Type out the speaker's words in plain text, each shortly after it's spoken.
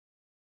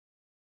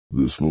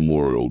This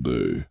Memorial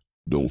Day,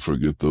 don't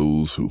forget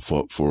those who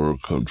fought for our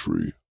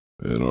country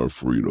and our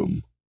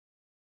freedom.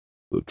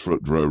 The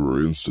Truck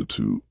Driver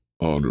Institute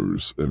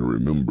honors and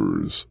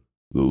remembers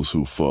those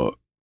who fought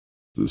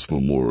this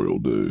Memorial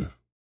Day.